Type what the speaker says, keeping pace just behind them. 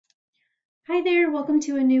Hi there, welcome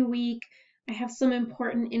to a new week. I have some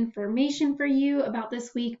important information for you about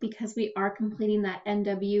this week because we are completing that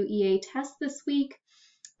NWEA test this week.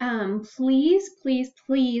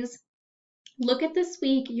 Please look at this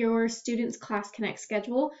week your students' Class Connect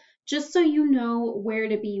schedule just so you know where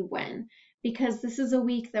to be when, because this is a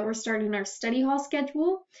week that we're starting our study hall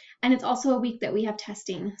schedule, and it's also a week that we have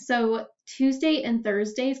testing. So Tuesday and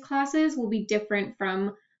Thursday's classes will be different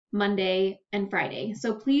from Monday and Friday.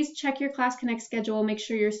 So please check your Class Connect schedule, make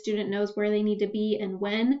sure your student knows where they need to be and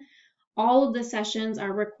when. All of the sessions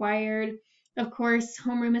are required. Of course,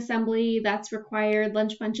 homeroom assembly, that's required.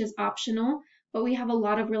 Lunch bunch is optional, but we have a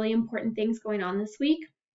lot of really important things going on this week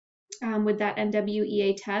with that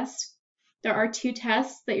NWEA test. There are 2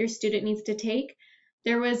 tests that your student needs to take.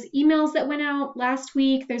 There was emails that went out last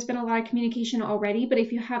week. There's been a lot of communication already, but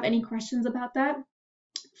if you have any questions about that,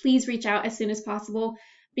 please reach out as soon as possible,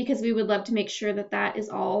 because we would love to make sure that that is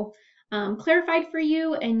all clarified for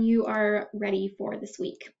you and you are ready for this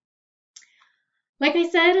week. Like I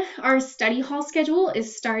said, our study hall schedule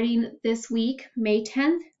is starting this week, May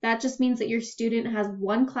 10th. That just means that your student has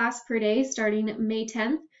 1 class per day starting May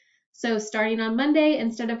 10th. So starting on Monday,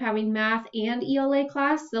 instead of having math and ELA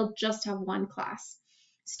class, they'll just have 1 class.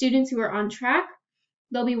 Students who are on track,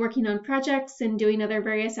 they'll be working on projects and doing other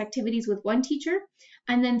various activities with 1 teacher.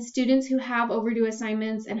 And then students who have overdue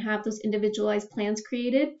assignments and have those individualized plans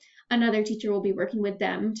created, another teacher will be working with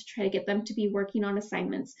them to try to get them to be working on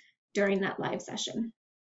assignments during that live session.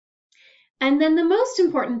 And then the most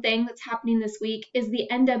important thing that's happening this week is the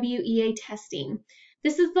NWEA testing.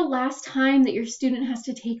 This is the last time that your student has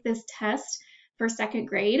to take this test for 2nd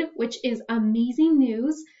grade, which is amazing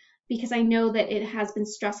news because I know that it has been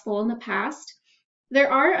stressful in the past. There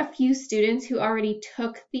are a few students who already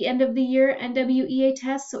took the end of the year NWEA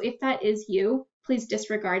test, so if that is you, please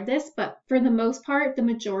disregard this, but for the most part, the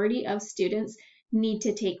majority of students need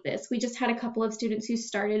to take this. We just had a couple of students who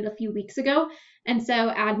started a few weeks ago, and so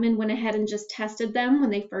admin went ahead and just tested them when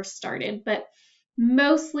they first started, but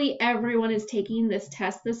mostly everyone is taking this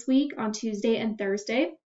test this week on Tuesday and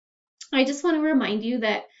Thursday. I just want to remind you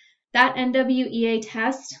that that NWEA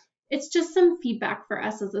test, it's just some feedback for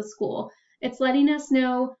us as a school. It's letting us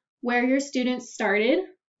know where your students started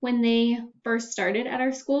when they first started at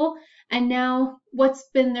our school, and now what's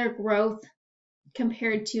been their growth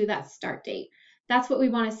compared to that start date. That's what we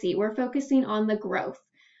want to see. We're focusing on the growth.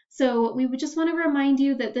 So we would just want to remind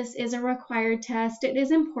you that this is a required test. It is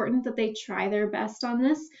important that they try their best on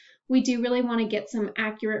this. We do really want to get some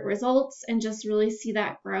accurate results and just really see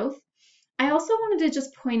that growth. I also wanted to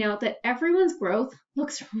just point out that everyone's growth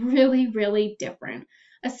looks really different,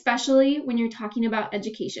 especially when you're talking about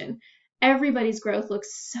education. Everybody's growth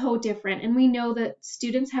looks so different, and we know that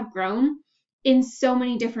students have grown in so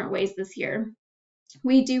many different ways this year.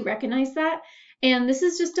 We do recognize that, and this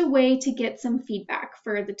is just a way to get some feedback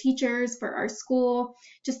for the teachers, for our school,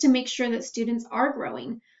 just to make sure that students are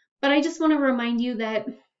growing. But I just want to remind you that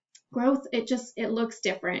growth, it looks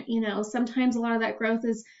different. You know, sometimes a lot of that growth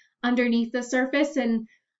is underneath the surface, and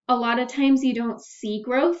a lot of times you don't see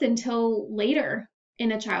growth until later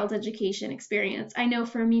in a child's education experience. I know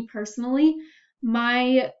for me personally,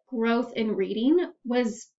 my growth in reading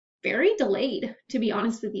was very delayed, to be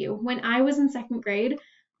honest with you. When I was in 2nd grade,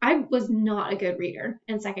 I was not a good reader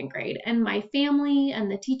in 2nd grade, and my family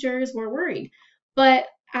and the teachers were worried. But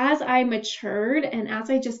as I matured and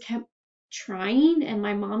as I just kept trying, and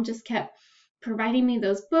my mom just kept providing me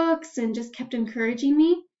those books and just kept encouraging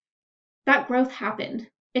me, that growth happened.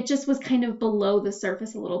 It just was kind of below the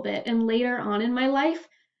surface a little bit, and later on in my life,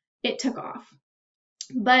 it took off.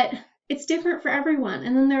 But it's different for everyone.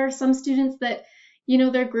 And then there are some students that, you know,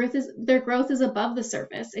 their growth is above the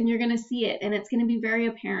surface, and you're going to see it, and it's going to be very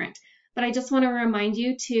apparent. But I just want to remind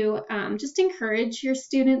you to just encourage your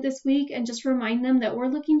student this week and just remind them that we're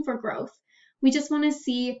looking for growth. We just want to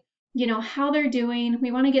see, you know, how they're doing.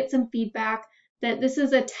 We want to get some feedback that this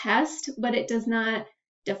is a test, but it does not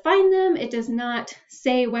define them. It does not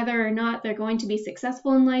say whether or not they're going to be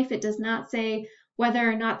successful in life. It does not say whether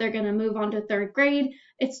or not they're going to move on to 3rd grade.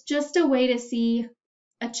 It's just a way to see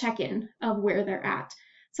a check-in of where they're at.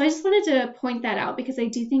 So I just wanted to point that out because I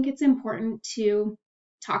do think it's important to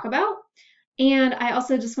talk about. And I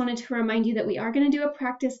also just wanted to remind you that we are going to do a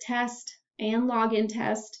practice test and login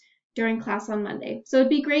test during class on Monday. So it'd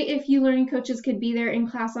be great if you learning coaches could be there in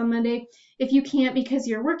class on Monday. If you can't because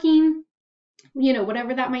you're working, you know,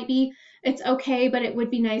 whatever that might be, it's okay, but it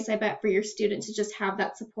would be nice, I bet, for your student to just have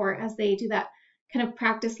that support as they do that kind of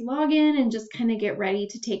practice login and just kind of get ready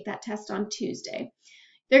to take that test on Tuesday.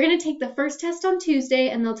 They're going to take the first test on Tuesday,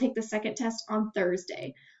 and they'll take the second test on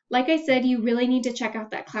Thursday. Like I said, you really need to check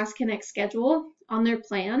out that Class Connect schedule on their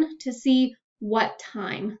plan to see what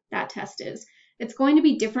time that test is. It's going to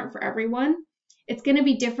be different for everyone. It's going to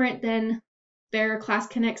be different than their Class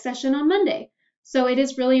Connect session on Monday. So it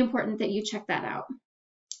is really important that you check that out.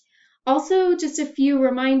 Also, just a few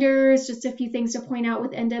reminders, just a few things to point out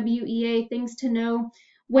with NWEA, things to know.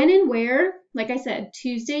 When and where, like I said,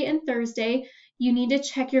 Tuesday and Thursday, you need to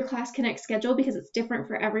check your Class Connect schedule because it's different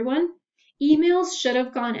for everyone. Emails should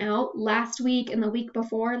have gone out last week and the week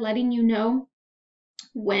before letting you know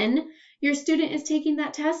when your student is taking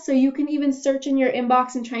that test. So you can even search in your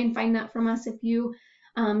inbox and try and find that from us if you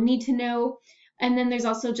need to know. And then there's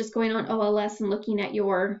also just going on OLS and looking at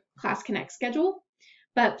your Class Connect schedule.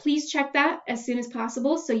 But please check that as soon as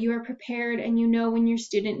possible so you are prepared and you know when your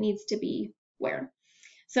student needs to be where.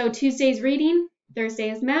 So Tuesday's reading, Thursday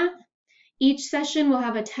is math. Each session will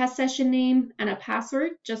have a test session name and a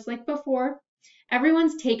password, just like before.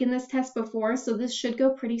 Everyone's taken this test before, so this should go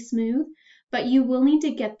pretty smooth, but you will need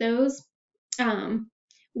to get those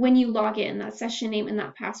when you log in, that session name and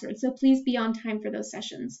that password. So please be on time for those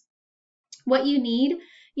sessions. What you need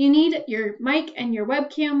your mic and your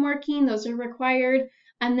webcam working. Those are required.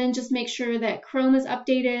 And then just make sure that Chrome is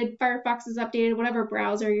updated, Firefox is updated, whatever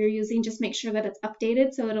browser you're using, just make sure that it's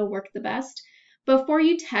updated so it'll work the best. Before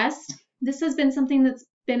you test, this has been something that's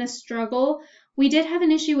been a struggle. We did have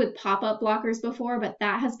an issue with pop-up blockers before, but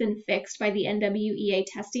that has been fixed by the NWEA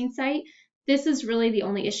testing site. This is really the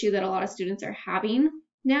only issue that a lot of students are having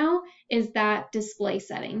now, is that display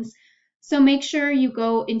settings. So make sure you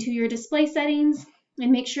go into your display settings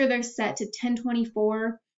and make sure they're set to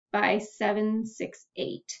 1024 by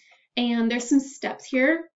 768. And there's some steps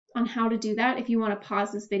here on how to do that. If you want to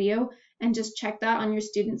pause this video and just check that on your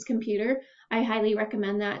student's computer, I highly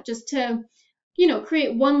recommend that, just to,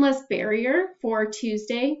 create one less barrier for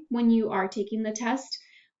Tuesday when you are taking the test.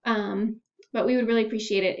 But we would really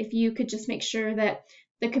appreciate it if you could just make sure that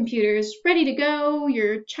the computer's ready to go,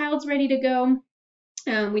 your child's ready to go.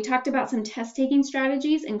 We talked about some test taking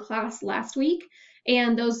strategies in class last week,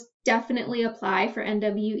 and those definitely apply for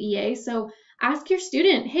NWEA. So ask your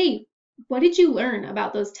student, hey, what did you learn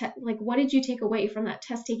about those what did you take away from that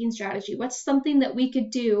test taking strategy? What's something that we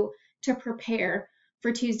could do to prepare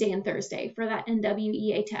for Tuesday and Thursday for that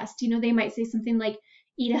NWEA test? They might say something like,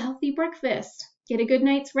 eat a healthy breakfast, get a good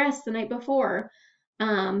night's rest the night before,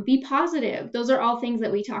 be positive. Those are all things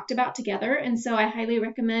that we talked about together. And so I highly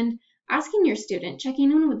recommend asking your student,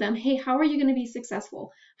 checking in with them, hey, how are you going to be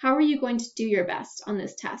successful? How are you going to do your best on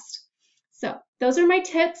this test? So those are my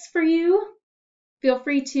tips for you. Feel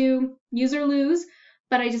free to use or lose,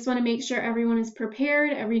 but I just want to make sure everyone is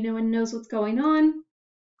prepared, everyone knows what's going on.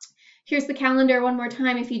 Here's the calendar one more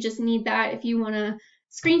time if you just need that. If you want to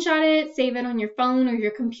screenshot it, save it on your phone or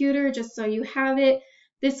your computer just so you have it.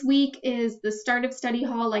 This week is the start of study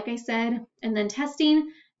hall, like I said, and then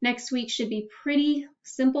testing. Next week should be pretty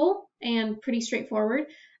simple and pretty straightforward.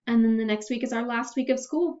 And then the next week is our last week of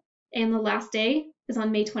school, and the last day is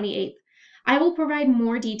on May 28th. I will provide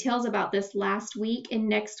more details about this last week in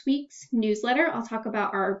next week's newsletter. I'll talk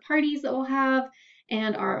about our parties that we'll have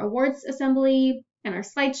and our awards assembly and our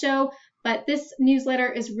slideshow, but this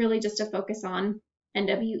newsletter is really just a focus on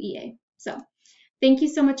NWEA. So thank you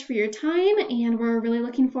so much for your time, and we're really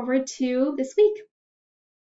looking forward to this week.